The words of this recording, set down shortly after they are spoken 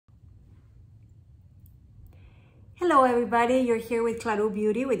Hello everybody, you're here with Claro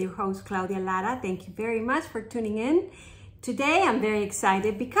Beauty with your host Claudia Lara. Thank you very much for tuning in. Today I'm very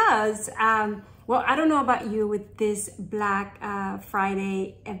excited because, well, I don't know about you with this Black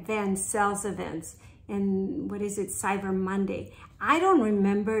Friday events, sales events, and what is it, Cyber Monday. I don't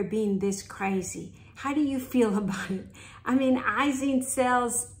remember it being this crazy. How do you feel about it? I mean, I've seen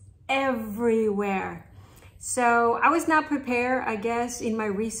sales everywhere. So I was not prepared, I guess, in my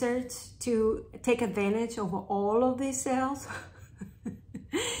research to take advantage of all of these sales.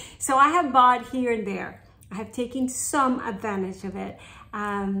 So I have bought here and there. I have taken some advantage of it.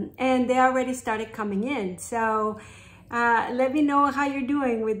 And they already started coming in. So let me know how you're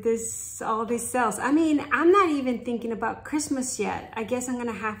doing with all these sales. I mean, I'm not even thinking about Christmas yet. I guess I'm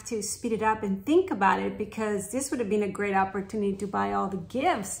gonna have to speed it up and think about it because this would have been a great opportunity to buy all the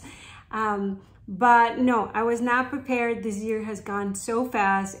gifts. But no, I was not prepared. This year has gone so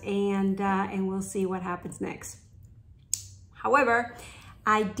fast, and we'll see what happens next. However,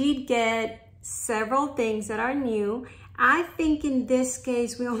 I did get several things that are new. I think in this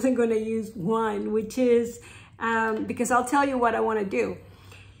case, we're only gonna use one, which is, because I'll tell you what I wanna do.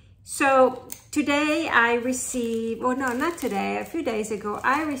 So today I received, well, no, not today, a few days ago,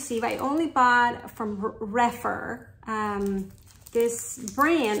 I only bought from Refer, this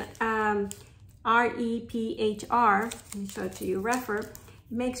brand, R-E-P-H-R, let me show it to you, Refer,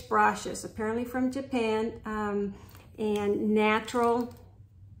 makes brushes, apparently from Japan, and natural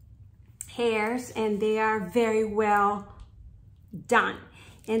hairs, and they are very well done.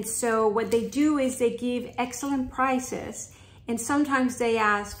 And so what they do is they give excellent prices, and sometimes they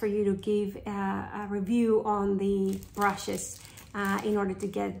ask for you to give a review on the brushes in order to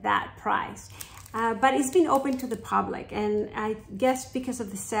get that price. But it's been open to the public, and I guess because of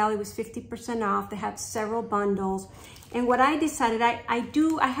the sale, it was 50% off. They have several bundles. And what I decided,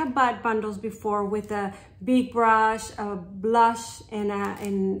 I have bought bundles before with a big brush, a blush, and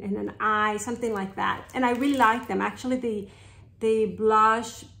an eye, something like that. And I really like them. Actually, the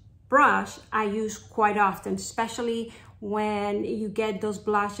blush brush I use quite often, especially when you get those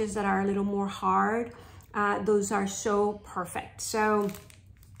blushes that are a little more hard. Those are so perfect. So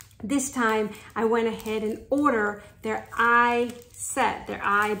this time I went ahead and ordered their eye set, their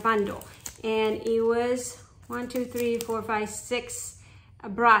eye bundle. And it was 1, 2, 3, 4, 5, 6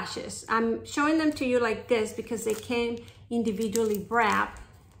 brushes. I'm showing them to you like this because they came individually wrapped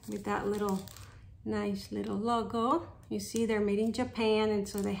with that little nice little logo. You see they're made in Japan, and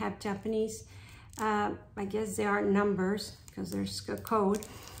so they have Japanese, I guess they are numbers because there's a code.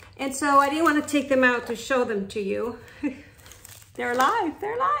 And so I didn't want to take them out to show them to you. They're alive,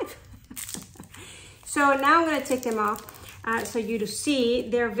 they're alive. So now I'm gonna take them off so you to see.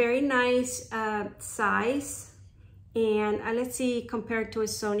 They're very nice size. And let's see, compared to a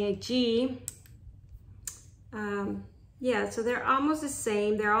Sonia G. Yeah, so they're almost the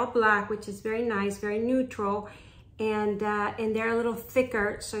same. They're all black, which is very nice, very neutral. And they're a little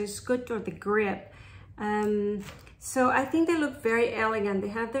thicker, so it's good for the grip. So I think they look very elegant. They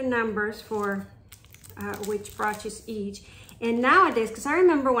have their numbers for which brushes each. And nowadays, because I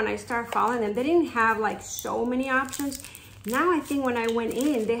remember when I started following them, they didn't have like so many options. Now I think when I went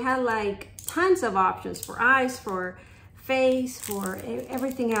in, they had like tons of options for eyes, for face, for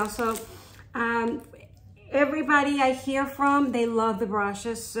everything else. So everybody I hear from, they love the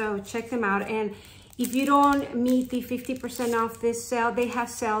brushes, so check them out. And if you don't meet the 50% off this sale, they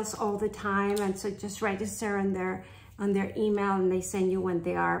have sales all the time. And so just register on their email, and they send you when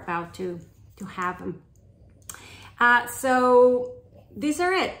they are about to have them. So these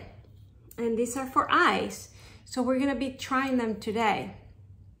are it, and these are for eyes. So we're gonna be trying them today.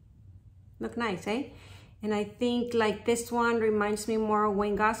 Look nice, eh? And I think like this one reminds me more of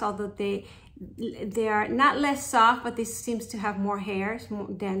Wingas, although they are not less soft, but this seems to have more hairs, more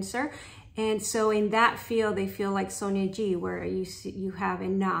denser. And so in that feel, they feel like Sonia G, where you have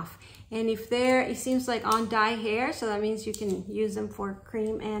enough. And if it seems like on dye hair, so that means you can use them for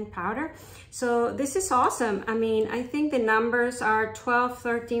cream and powder. So this is awesome. I mean, I think the numbers are 12,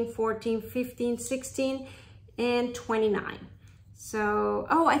 13, 14, 15, 16, and 29. So,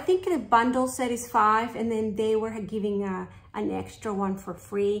 oh, I think the bundle set is 5, and then they were giving an extra one for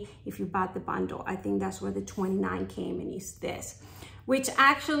free if you bought the bundle. I think that's where the 29 came, and it's this. Which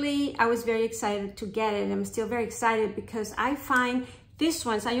actually, I was very excited to get it. I'm still very excited because I find these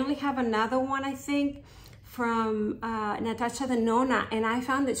ones, I only have another one, I think, from Natasha the Nona, and I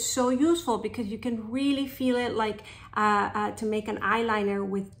found it so useful because you can really feel it like to make an eyeliner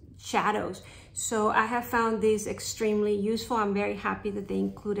with shadows. So I have found this extremely useful. I'm very happy that they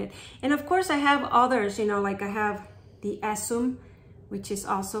included. And of course I have others, you know, like I have the Essum, which is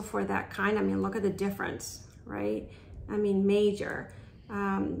also for that kind. I mean, look at the difference. right? I mean, major.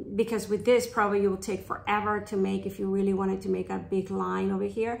 Because with this, probably it will take forever to make if you really wanted to make a big line over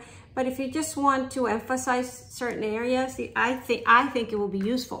here. But if you just want to emphasize certain areas, I think it will be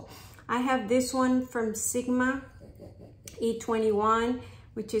useful. I have this one from Sigma E21,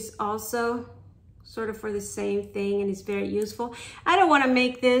 which is also sort of for the same thing, and it's very useful. I don't want to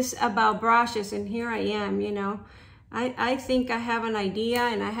make this about brushes, and here I am, you know. I think I have an idea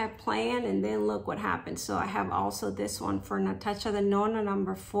and I have planned, and then look what happens. So I have also this one for Natasha the Nona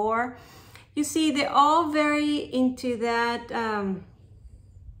number 4. You see, they're all very into that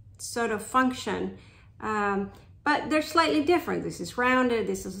sort of function, but they're slightly different. This is rounded,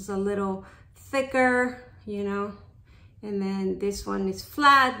 this is a little thicker, you know, and then this one is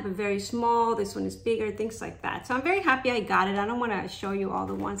flat but very small, this one is bigger, things like that. So I'm very happy I got it. I don't want to show you all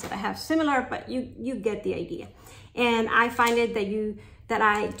the ones that I have similar, but you get the idea. And I find it that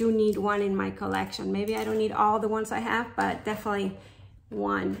I do need one in my collection. Maybe I don't need all the ones I have, but definitely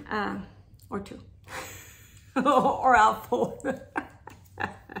one or two or all 4.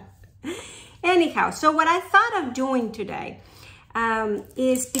 Anyhow, so what I thought of doing today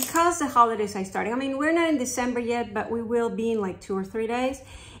is, because the holidays are starting, I mean, we're not in December yet, but we will be in like 2 or 3 days.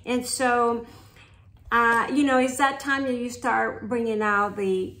 And so, you know, it's that time that you start bringing out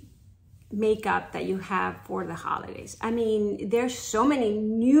the makeup that you have for the holidays. I mean, there's so many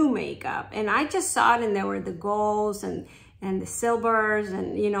new makeup, and I just saw it, and there were the golds and the silvers,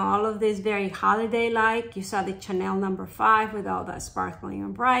 and you know, all of this very holiday like. You saw the Chanel number 5 with all the sparkling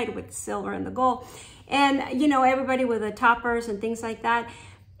and bright with the silver and the gold, and you know, everybody with the toppers and things like that.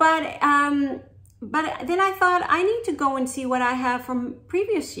 But then I thought I need to go and see what I have from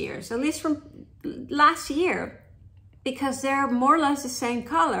previous years, at least from last year, because they're more or less the same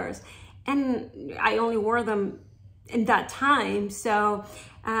colors. And I only wore them in that time. So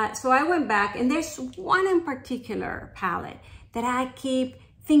I went back, and there's one in particular palette that I keep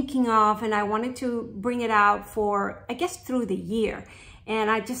thinking of, and I wanted to bring it out for, I guess, through the year. And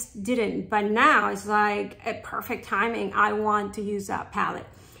I just didn't, but now it's like a perfect timing. I want to use that palette.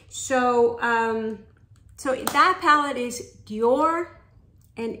 So, so that palette is Dior,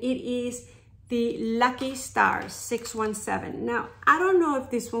 and it is the Lucky Stars 617. Now, I don't know if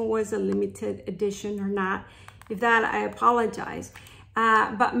this one was a limited edition or not. If that, I apologize.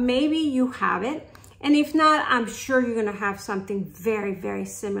 But maybe you have it. And if not, I'm sure you're gonna have something very, very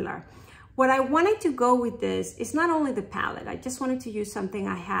similar. What I wanted to go with this is not only the palette. I just wanted to use something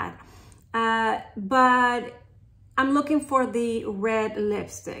I had. But I'm looking for the red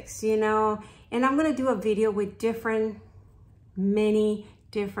lipsticks, you know. And I'm gonna do a video with many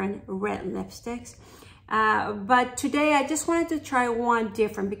different red lipsticks. But today I just wanted to try one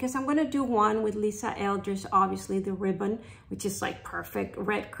different, because I'm gonna do one with Lisa Eldridge, obviously the ribbon, which is like perfect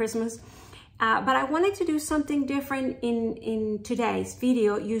red Christmas. But I wanted to do something different in today's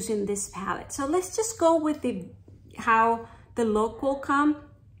video using this palette. So let's just go with how the look will come.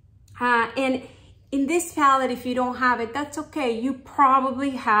 And in this palette, if you don't have it, that's okay. You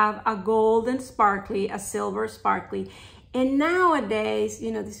probably have a golden sparkly, a silver sparkly. And nowadays,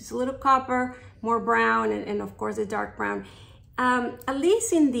 you know, this is a little copper, more brown, and of course a dark brown. At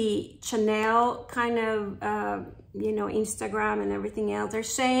least in the Chanel kind of, you know, Instagram and everything else, they're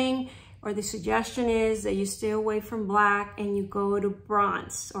saying, or the suggestion is that you stay away from black and you go to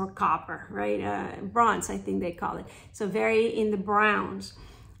bronze or copper, right? Bronze, I think they call it. So very in the browns.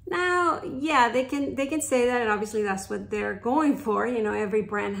 Now, yeah, they can say that, and obviously that's what they're going for. You know, every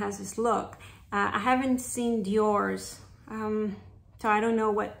brand has this look. I haven't seen Dior's. So I don't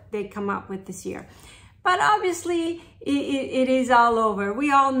know what they come up with this year. But obviously, it is all over.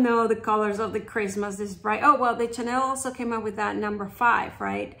 We all know the colors of the Christmas, this bright. Oh, well, the Chanel also came up with that number 5,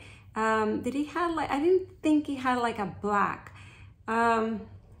 right? Did he have like, I didn't think he had like a black.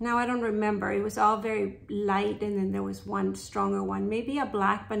 Now I don't remember. It was all very light, and then there was one stronger one. Maybe a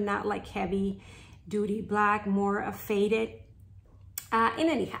black, but not like heavy duty black, more a faded. And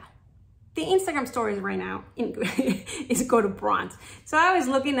anyhow, the Instagram stories right now is go to bronze. So I was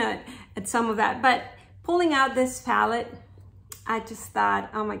looking at some of that, but pulling out this palette, I just thought,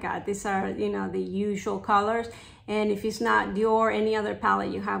 oh my God, these are, you know, the usual colors. And if it's not Dior, any other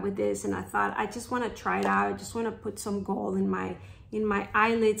palette you have with this, and I thought, I just want to try it out. I just want to put some gold in my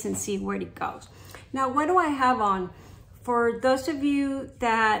eyelids and see where it goes. Now, what do I have on? For those of you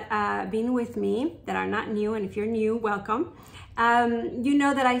that been with me, that are not new, and if you're new, welcome. You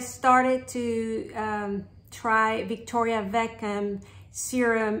know that I started to try Victoria Beckham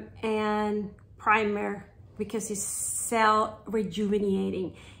serum and primer, because it's cell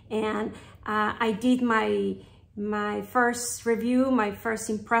rejuvenating. And I did my first review, my first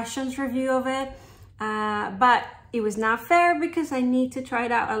impressions review of it but it was not fair because I need to try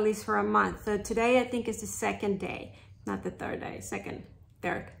it out at least for a month. So today I think is the second day, not the third day,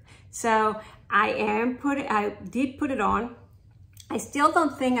 third. So I did put it on. I still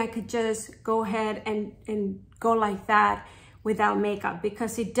don't think I could just go ahead and go like that without makeup,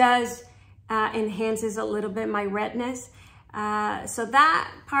 because it does enhances a little bit my redness. So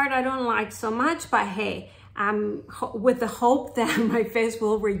that part I don't like so much, but hey, I'm with the hope that my face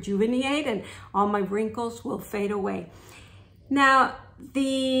will rejuvenate and all my wrinkles will fade away. Now,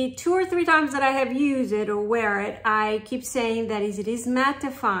 the 2 or 3 times that I have used it or wear it, I keep saying that it is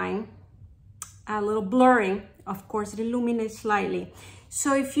mattifying, a little blurring. Of course, it illuminates slightly.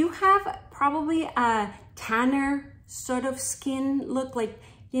 So if you have probably a tanner sort of skin look, like,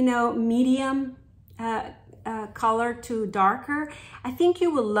 you know, medium color to darker, I think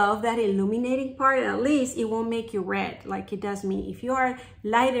you will love that illuminating part. At least it won't make you red like it does me. If you are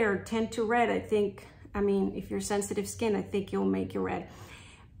lighter or tend to red, if you're sensitive skin, I think it will make you red.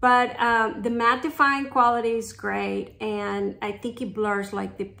 But the mattifying quality is great, and I think it blurs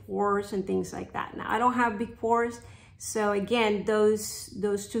like the pores and things like that. Now, I don't have big pores, so again, those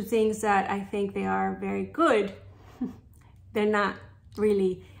 2 things that I think they are very good, they're not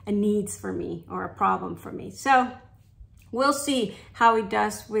really a needs for me or a problem for me. So we'll see how it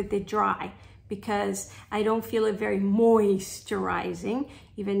does with the dry, because I don't feel it very moisturizing,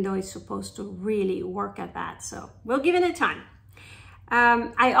 even though it's supposed to really work at that. So we'll give it a time.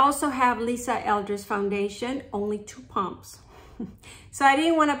 I also have Lisa Eldridge foundation, only 2 pumps. So I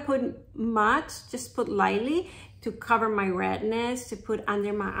didn't want to put much, just put lightly to cover my redness, to put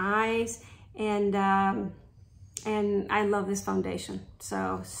under my eyes. And I love this foundation,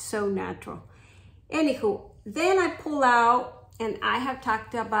 so natural. Anywho, then I pull out, and I have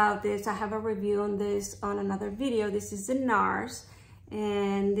talked about this. I have a review on this on another video. This is the Nars,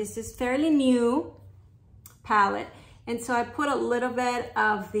 and this is fairly new palette. And so I put a little bit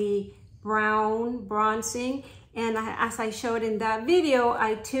of the brown bronzing, and as I showed in that video,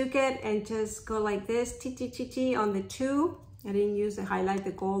 I took it and just go like this, T on the 2. I didn't use the highlight,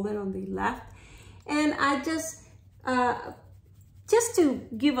 the golden on the left. And I just to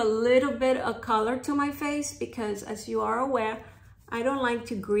give a little bit of color to my face, because as you are aware, I don't like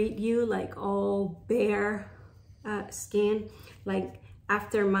to greet you like all bare skin, like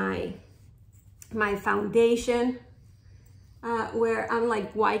after my foundation, where I'm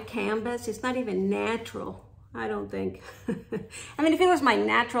like white canvas. It's not even natural, I don't think. I mean, if it was my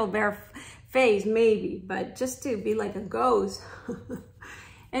natural bare face, maybe, but just to be like a ghost.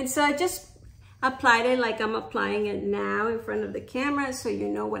 And so I just applied it like I'm applying it now in front of the camera, so you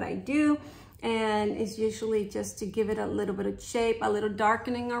know what I do. And it's usually just to give it a little bit of shape, a little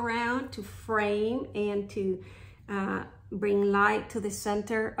darkening around to frame and to bring light to the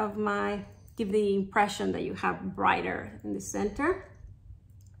center of give the impression that you have brighter in the center.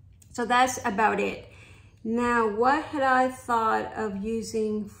 So that's about it. Now, what had I thought of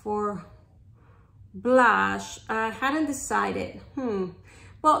using for blush? I hadn't decided.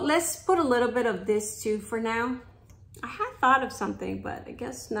 Well, let's put a little bit of this too for now. I had thought of something, but I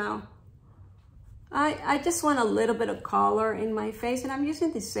guess now I just want a little bit of color in my face, and I'm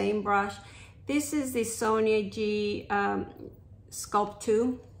using the same brush. This is the Sonia G Sculpt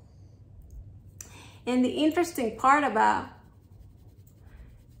 2. And the interesting part about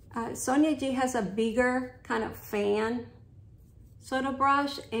Sonia G has a bigger kind of fan sort of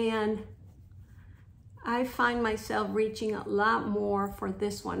brush, and I find myself reaching a lot more for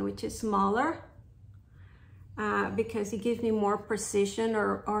this one, which is smaller, because it gives me more precision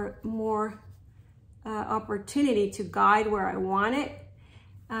or more opportunity to guide where I want it.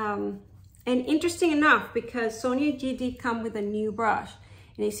 And interesting enough, because Sonia G did come with a new brush,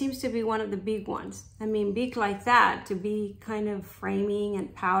 and it seems to be one of the big ones. I mean, big like that, to be kind of framing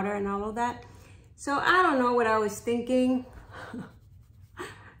and powder and all of that. So I don't know what I was thinking.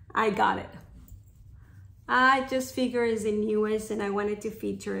 I got it. I just figure it's the newest, and I wanted to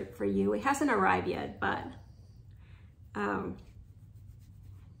feature it for you. It hasn't arrived yet, but I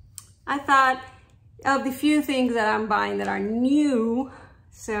thought of the few things that I'm buying that are new,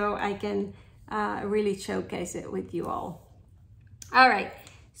 so I can really showcase it with you all. All right,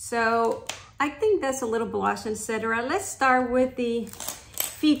 so I think that's a little blush, etc. Let's start with the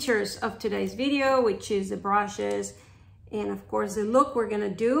features of today's video, which is the brushes and of course the look we're gonna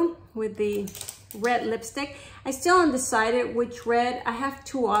do with the red lipstick. I still undecided which red. I have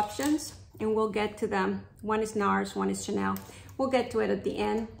 2 options, and we'll get to them. One is Nars, one is Chanel. We'll get to it at the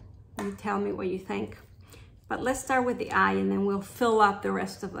end. You tell me what you think. But let's start with the eye, and then we'll fill up the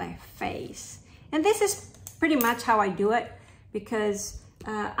rest of my face. And this is pretty much how I do it, because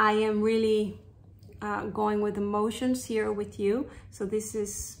I am really going with emotions here with you. So this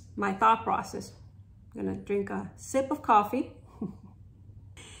is my thought process. I'm gonna drink a sip of coffee.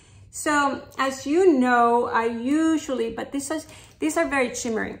 So as you know, I usually, but these are very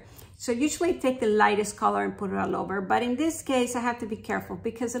shimmery. So usually take the lightest color and put it all over. But in this case, I have to be careful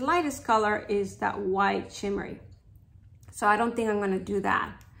because the lightest color is that white shimmery. So I don't think I'm gonna do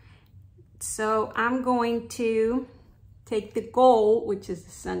that. So I'm going to take the gold, which is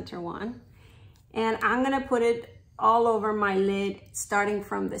the center one, and I'm gonna put it all over my lid, starting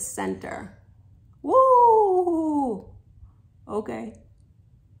from the center. Woo! Okay.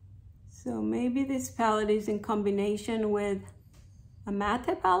 So maybe this palette is in combination with a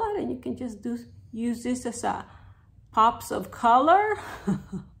matte palette, and you can just use this as a pops of color.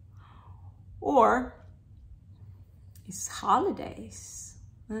 Or it's holidays.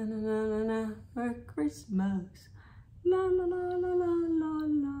 Na na na na na for Christmas. La la la la la la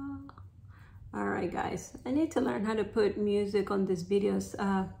la. All right, guys. I need to learn how to put music on these videos.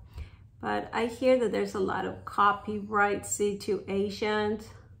 But I hear that there's a lot of copyright situations,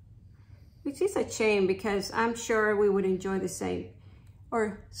 which is a shame because I'm sure we would enjoy the same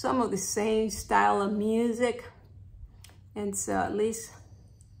or some of the same style of music. And so at least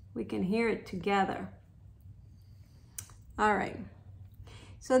we can hear it together. All right.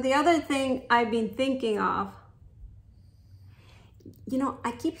 So the other thing I've been thinking of, you know,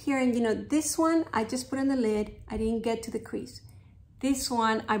 I keep hearing, you know, this one, I just put on the lid. I didn't get to the crease. This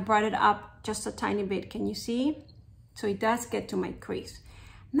one, I brought it up just a tiny bit. Can you see? So it does get to my crease.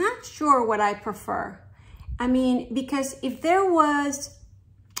 Not sure what I prefer. I mean, because if there was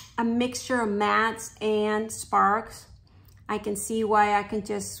a mixture of mattes and sparks, I can see why I can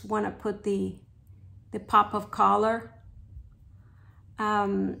just want to put the pop of color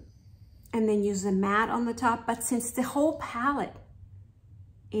and then use the matte on the top. But since the whole palette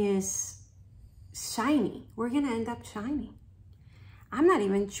is shiny, we're going to end up shiny. I'm not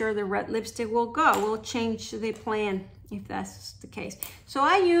even sure the red lipstick will go. We'll change the plan if that's the case. So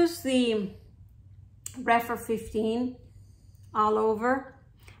I use the Refer 15 all over.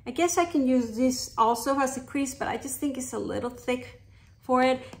 I guess I can use this also as a crease, but I just think it's a little thick for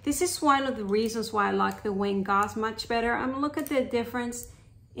it. This is one of the reasons why I like the Wayne Goss much better. Look at the difference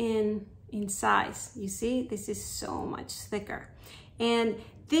in size. You see, this is so much thicker. And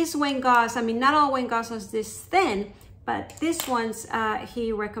this Wayne Goss, I mean, not all Wayne Goss is this thin, but this one's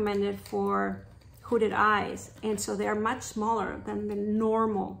he recommended for hooded eyes. And so they're much smaller than the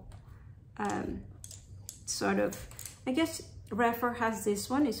normal sort of, I guess Refer has this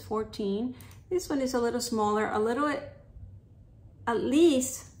one is 14. This one is a little smaller, a little, at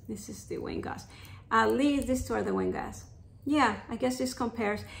least, this is the Wayne Goss. At least these two are the Wayne Goss. Yeah, I guess this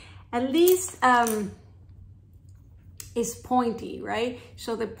compares. At least it's pointy, right?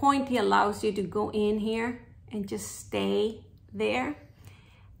 So the pointy allows you to go in here and just stay there.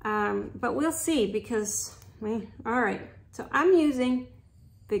 But we'll see because, all right. So I'm using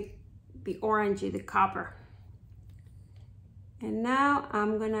the orangey, the copper. And now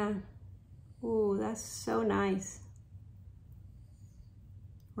I'm gonna, ooh, that's so nice,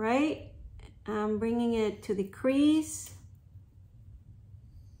 right? I'm bringing it to the crease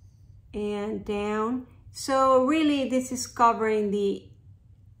and down. So really this is covering the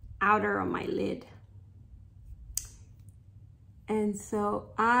outer of my lid. And so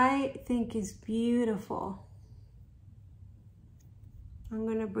I think it's beautiful. I'm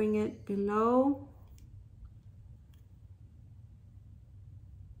gonna bring it below.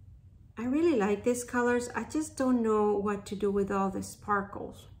 I really like these colors. I just don't know what to do with all the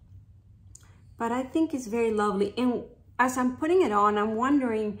sparkles. But I think it's very lovely. And as I'm putting it on, I'm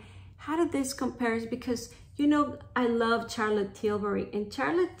wondering, how did this compare? Because, you know, I love Charlotte Tilbury. And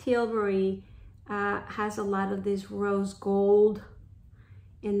Charlotte Tilbury has a lot of this rose gold.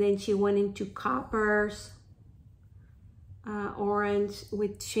 And then she went into coppers, orange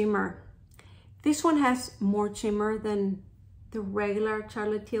with shimmer. This one has more shimmer than the regular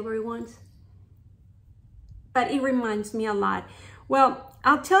Charlotte Tilbury ones, but it reminds me a lot. Well,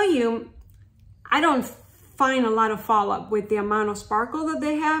 I'll tell you, I don't find a lot of fallout with the amount of sparkle that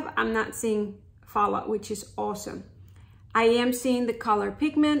they have. I'm not seeing fallout, which is awesome. I am seeing the color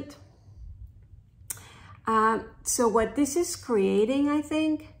pigment. So what this is creating, I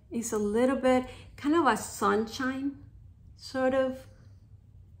think, is a little bit kind of a sunshine sort of.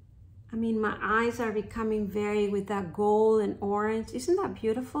 I mean, my eyes are becoming very with that gold and orange. Isn't that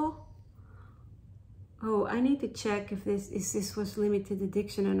beautiful? Oh, I need to check if this was limited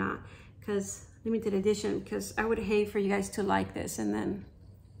edition or not, because limited edition, because I would hate for you guys to like this and then.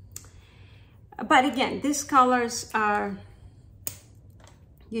 But again, these colors are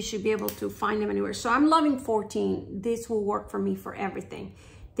you should be able to find them anywhere. So I'm loving 14. This will work for me for everything.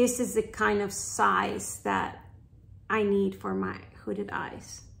 This is the kind of size that I need for my hooded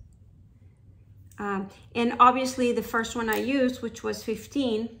eyes. And obviously the first one I used, which was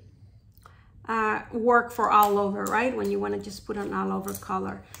 15, work for all over, right? When you want to just put an all over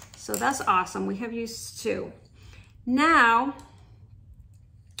color. So that's awesome. We have used 2. Now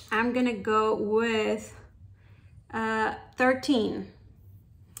I'm gonna go with 13.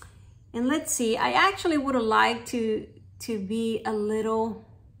 And let's see, I actually would have liked to be a little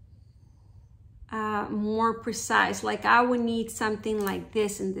more precise. Like I would need something like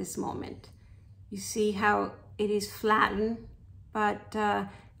this in this moment. You see how it is flattened, but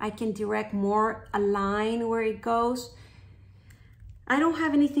I can direct more a line where it goes. I don't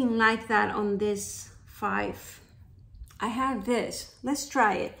have anything like that on this 5. I have this. Let's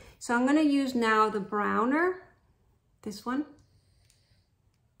try it. So I'm gonna use now the browner, this one,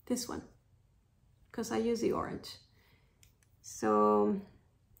 because I use the orange. So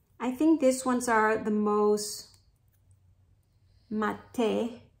I think these ones are the most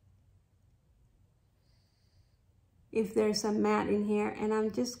matte, if there's a matte in here, and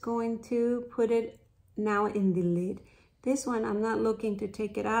I'm just going to put it now in the lid. This one, I'm not looking to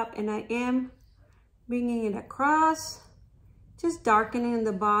take it up, and I am bringing it across, just darkening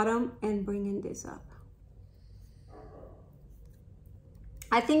the bottom and bringing this up.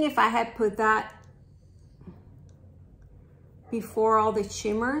 I think if I had put that before all the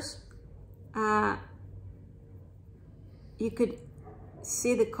shimmers, you could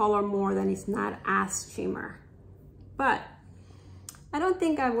see the color more than it's not as shimmer. But I don't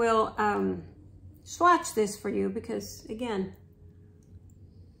think I will swatch this for you because, again,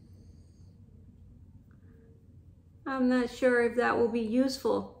 I'm not sure if that will be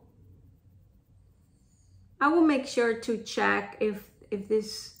useful. I will make sure to check if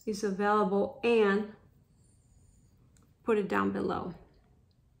this is available and put it down below.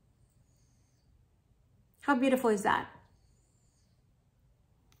 How beautiful is that?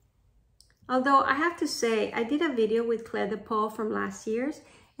 Although I have to say, I did a video with Claire de Paul from last year's,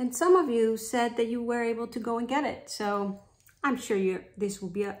 and some of you said that you were able to go and get it. So I'm sure this will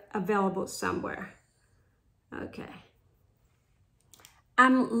be available somewhere. Okay.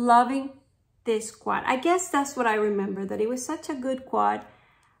 I'm loving this quad. I guess that's what I remember, that it was such a good quad.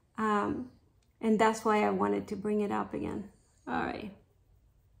 And that's why I wanted to bring it up again. All right.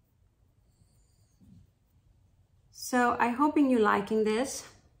 So I'm hoping you're liking this.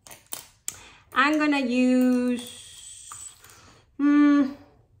 I'm gonna use,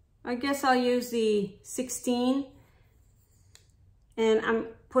 I guess I'll use the 16, and I'm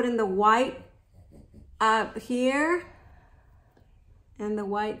putting the white up here and the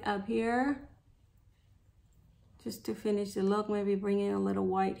white up here, just to finish the look. Maybe bring in a little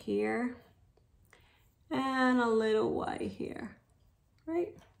white here and a little white here,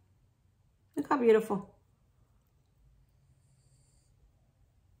 right? Look how beautiful.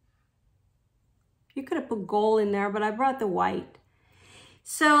 You could have put gold in there, but I brought the white.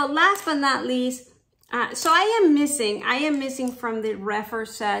 So last but not least, so I am missing from the Refer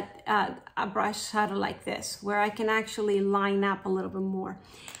set a brush shadow like this, where I can actually line up a little bit more.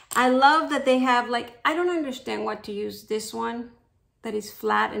 I love that they have, like, I don't understand what to use this one that is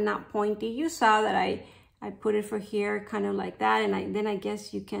flat and not pointy. You saw that I put it for here, kind of like that, and then I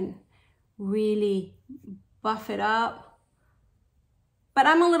guess you can really buff it up. But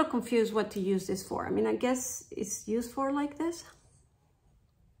I'm a little confused what to use this for. I mean, I guess it's used for like this.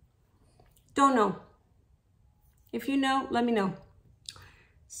 Don't know. If you know, let me know.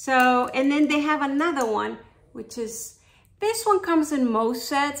 So, and then they have another one, which is, this one comes in most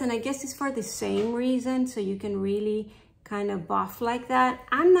sets, and I guess it's for the same reason, so you can really kind of buff like that.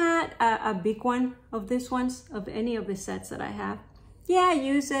 I'm not a big one of these ones, of any of the sets that I have. Yeah, I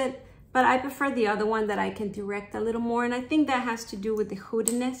use it, but I prefer the other one that I can direct a little more. And I think that has to do with the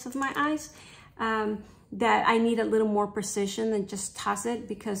hoodiness of my eyes, that I need a little more precision than just toss it.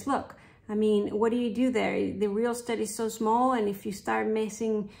 Because look, I mean, what do you do there? The real estate is so small, and if you start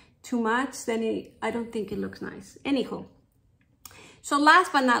messing too much, then I don't think it looks nice. Anywho, so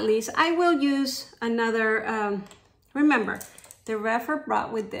last but not least, I will use another, remember, the Refer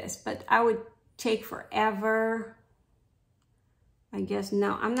brought with this, but I would take forever. I guess,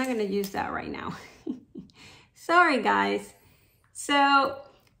 no, I'm not gonna use that right now. Sorry, guys. So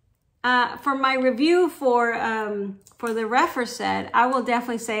for my review for the Refer set, I will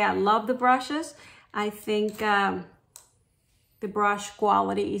definitely say I love the brushes. I think the brush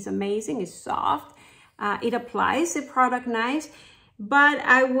quality is amazing. It's soft. It applies the product nice, but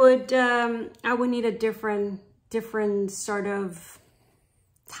I would need a different sort of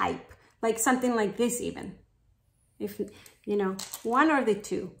type, like something like this even. If, you know, one or the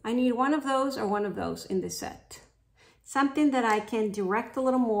two. I need one of those or one of those in the set. Something that I can direct a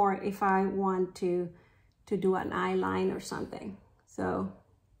little more if I want to do an eyeline or something. So,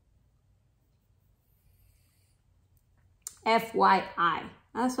 FYI,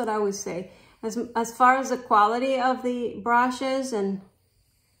 that's what I would say. As far as the quality of the brushes and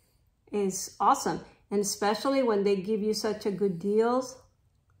is awesome. And especially when they give you such a good deals.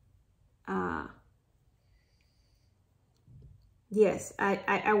 Yes,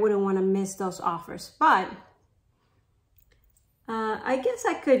 I wouldn't want to miss those offers. But I guess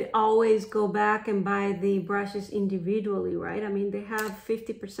I could always go back and buy the brushes individually, right? I mean, they have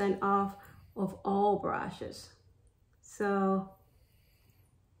 50% off of all brushes. So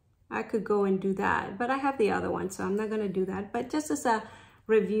I could go and do that. But I have the other one, so I'm not going to do that. But just as a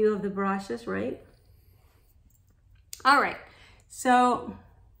review of the brushes, right? All right. So,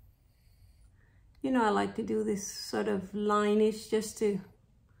 you know, I like to do this sort of line-ish just to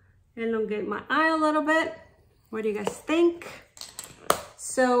elongate my eye a little bit. What do you guys think?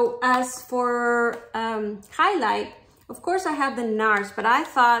 So as for highlight, of course I have the Nars, but I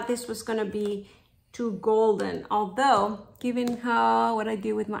thought this was gonna be too golden. Although, given what I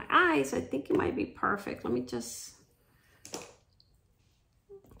do with my eyes, I think it might be perfect. Let me just,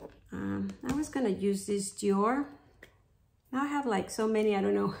 I was gonna use this Dior. Now I have like so many, I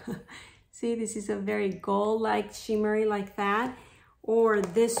don't know. See, this is a very gold-like, shimmery like that. Or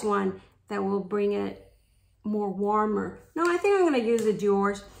this one that will bring it more warmer. No, I think I'm gonna use the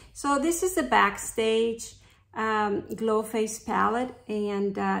Dior's. So this is the Backstage Glow Face palette.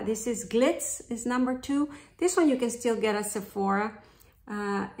 And this is Glitz, is number 2. This one you can still get at Sephora.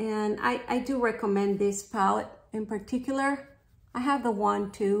 And I do recommend this palette in particular. I have the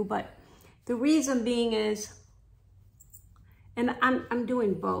one too, but the reason being is, and I'm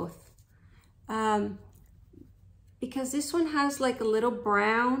doing both. Because this one has like a little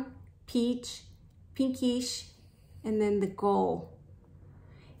brown, peach, pinkish, and then the gold.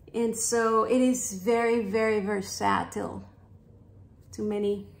 And so it is very, very versatile to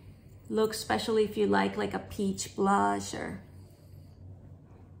many looks, especially if you like a peach blush or,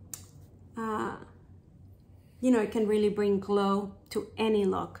 you know, it can really bring glow to any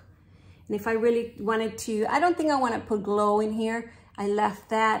look. And if I really wanted to, I don't think I want to put glow in here. I left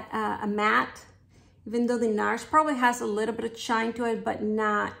that a matte, even though the Nars probably has a little bit of shine to it, but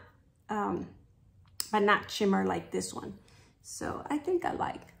not shimmer like this one. So I think I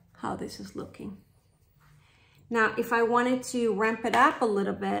like how this is looking. Now, if I wanted to ramp it up a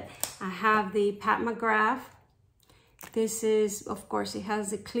little bit, I have the Pat McGrath. This is, of course, it has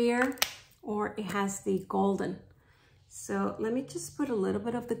the clear or it has the golden. So let me just put a little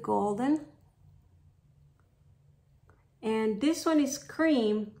bit of the golden. And this one is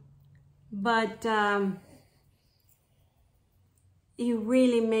cream, but it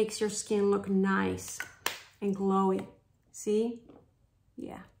really makes your skin look nice and glowy. See?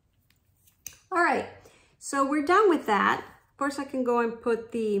 Yeah. All right, so we're done with that. Of course, I can go and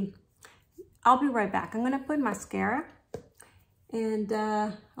put I'll be right back. I'm gonna put mascara and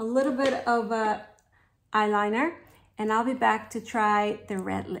a little bit of eyeliner, and I'll be back to try the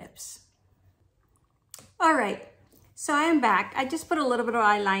red lips. All right. So I am back. I just put a little bit of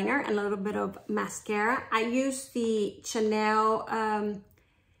eyeliner and a little bit of mascara. I used the Chanel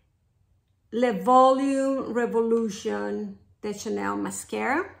Le Volume Revolution, the Chanel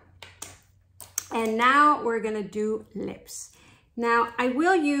mascara. And now we're gonna do lips. Now I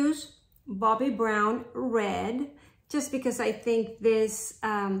will use Bobbi Brown Red, just because I think this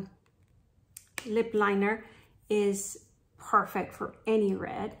lip liner is perfect for any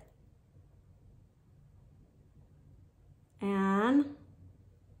red. And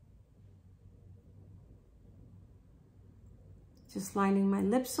just lining my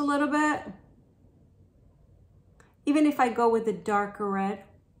lips a little bit. Even if I go with the darker red,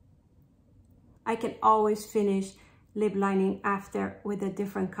 I can always finish lip lining after with a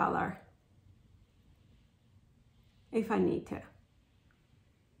different color if I need to.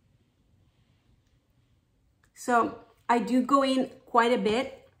 So I do go in quite a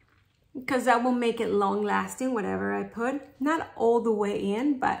bit, because that will make it long lasting, whatever I put. Not all the way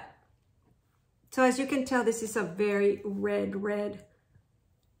in, but so as you can tell, this is a very red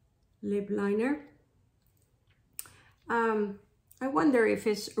lip liner. I wonder if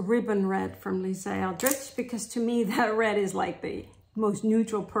it's ribbon red from Lisa Eldridge, because to me that red is like the most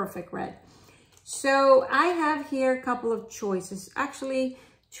neutral, perfect red. So I have here a couple of choices, actually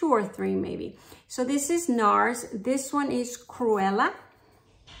 2 or 3 maybe. So this is Nars. This one is Cruella.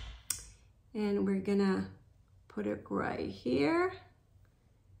 And we're gonna put it right here.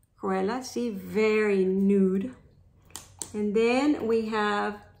 Cruella, see, very nude. And then we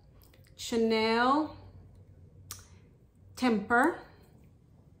have Chanel Temper.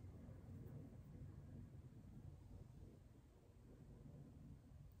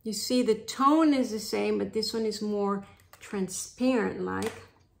 You see the tone is the same, but this one is more transparent like.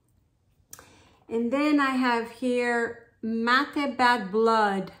 And then I have here Matte Bad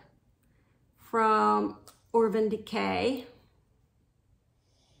Blood from Urban Decay.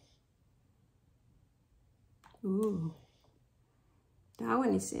 Ooh, that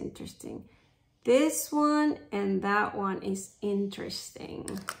one is interesting. This one and that one is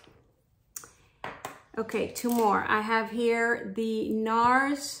interesting. Okay, two more. I have here the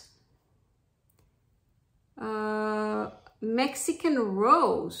Nars Mexican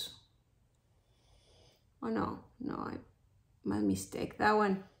Rose. Oh no, my mistake. That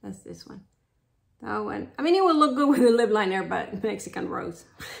one, that's this one. That one, I mean, it would look good with a lip liner, but Mexican Rose.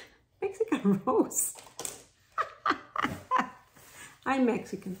 Mexican Rose. I'm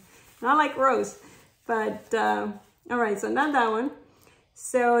Mexican. Not like Rose, but all right, so not that one.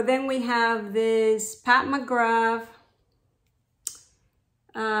 So then we have this Pat McGrath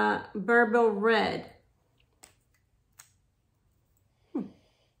Burble Red.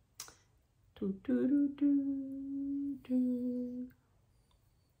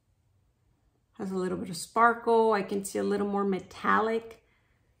 Has a little bit of sparkle. I can see a little more metallic.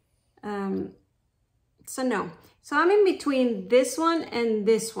 So no. So I'm in between this one and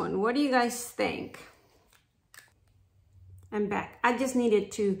this one. What do you guys think? I'm back. I just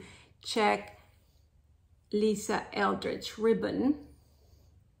needed to check Lisa Eldridge ribbon.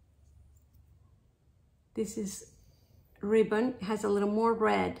 This is ribbon. It has a little more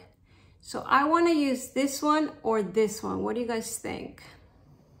red. So I want to use this one or this one. What do you guys think?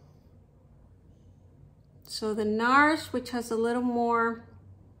 So the Nars, which has a little more,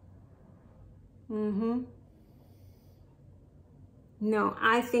 no,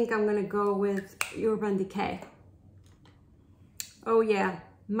 I think I'm gonna go with Urban Decay. Oh yeah,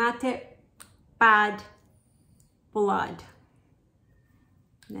 Matte Bad Blood.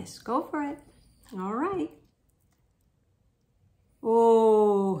 Let's go for it. All right.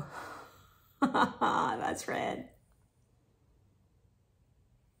 Oh, that's red.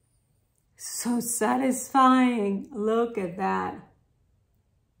 So satisfying. Look at that.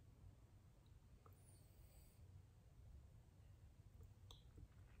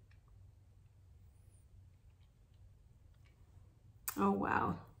 Oh,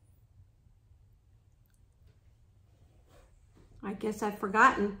 wow. I guess I've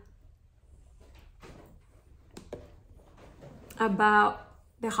forgotten about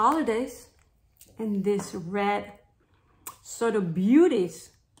the holidays and this red sort of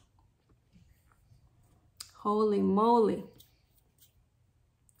beauties. Holy moly.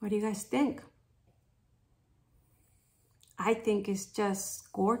 What do you guys think? I think it's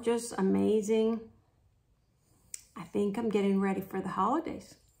just gorgeous, amazing. I think I'm getting ready for the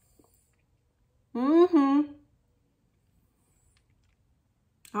holidays. All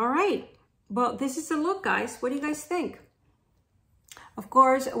right. Well, this is the look, guys. What do you guys think? Of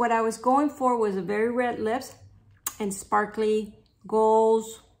course, what I was going for was a very red lips and sparkly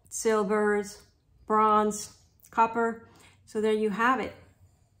golds, silvers, bronze, copper. So there you have it.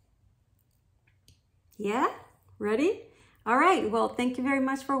 Yeah? Ready? All right. Well, thank you very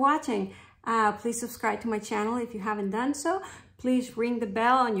much for watching. Please subscribe to my channel if you haven't done so. Please ring the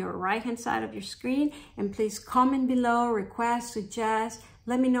bell on your right-hand side of your screen. And please comment below, request, suggest.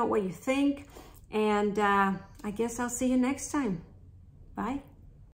 Let me know what you think. And I guess I'll see you next time. Bye.